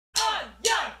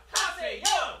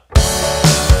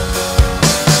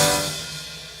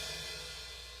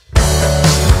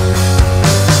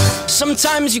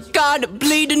Sometimes you gotta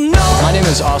bleed to know. My name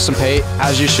is Austin Pate,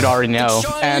 as you should already know,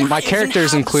 and my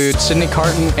characters include Sydney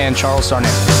Carton and Charles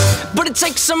Darnett. But it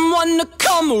takes someone to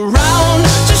come around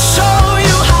to show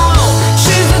you how.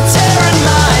 She's the tear in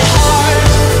my heart.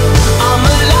 I'm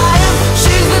alive.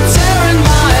 She's the tear in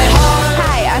my heart.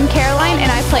 Hi, I'm Caroline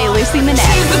and I play Lucy Manette.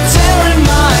 She's the tear in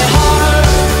my heart.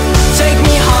 Take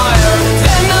me higher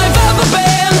than I've ever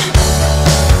been.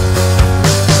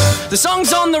 The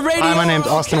song's on the radio. Hi, my name's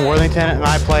Austin Worthington and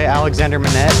I play Alexander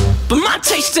Manette. But my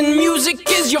taste in music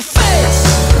is your face.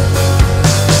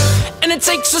 And it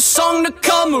takes a song to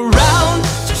come around.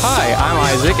 Hi, I'm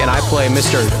Isaac and I play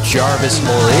Mr. Jarvis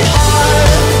Morley.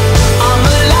 I'm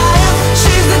alive.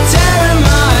 She's the tear in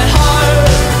my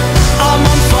heart. I'm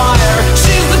on fire.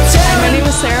 She's the tear. My name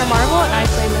is Sarah Marvel and I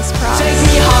play Miss Cross. Take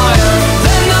me higher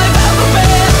than I've ever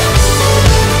been.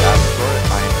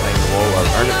 I am playing the role of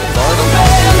Ernest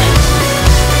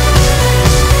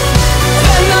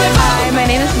Hi, my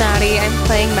name is Maddie. I'm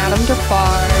playing Madame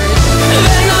Defarge.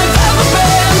 Than I've ever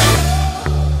been.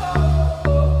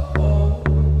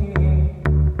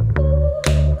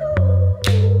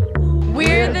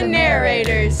 We're the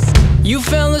narrators. You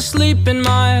fell asleep in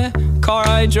my car,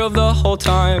 I drove the whole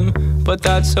time. But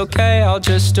that's okay, I'll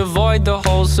just avoid the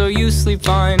holes so you sleep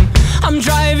fine. I'm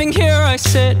driving, here I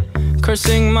sit,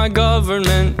 cursing my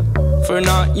government for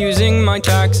not using my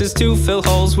taxes to fill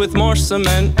holes with more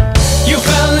cement. You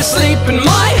fell asleep in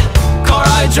my car,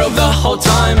 I drove the whole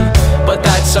time. But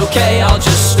that's okay, I'll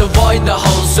just avoid the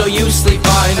holes so you sleep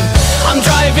fine. I'm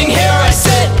driving, here I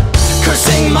sit,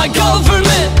 cursing my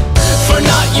government for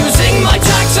not using my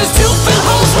taxes to fill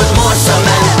holes with more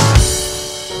cement.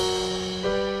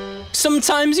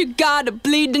 Sometimes you gotta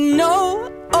bleed to know,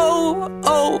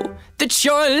 that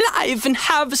you're alive and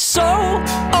have a soul,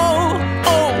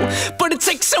 But it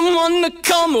takes someone to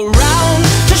come around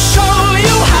to show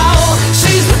you how.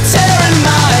 She's the tear in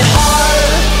my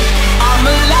heart. I'm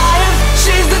alive.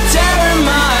 She's the tear in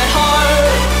my heart.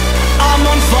 I'm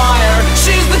on fire.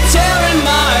 She's the tear in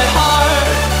my heart.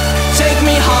 Take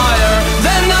me higher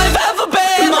than I've ever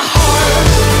been. My heart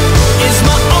is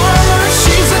my armor.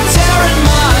 She's a tear in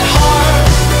my heart.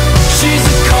 She's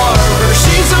a carver.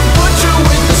 She's a butcher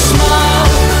with a smile.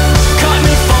 Cut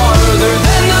me farther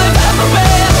than I've ever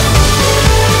been.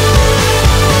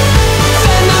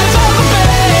 Than I've ever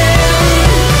been.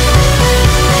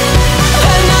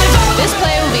 Than I've ever been. This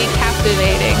play will be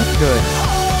captivating, Good,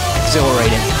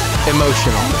 exhilarating,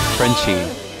 emotional, Frenchie.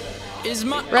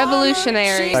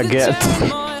 revolutionary, again,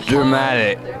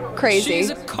 dramatic,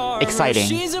 crazy, Exciting.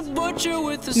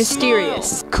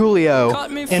 mysterious, Coolio,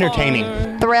 Entertaining.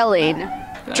 thrilling,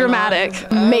 dramatic,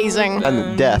 amazing,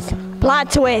 And death.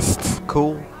 plot twists,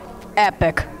 Cool.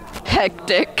 epic,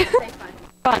 hectic,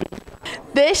 fun.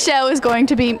 This show is going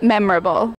to be memorable.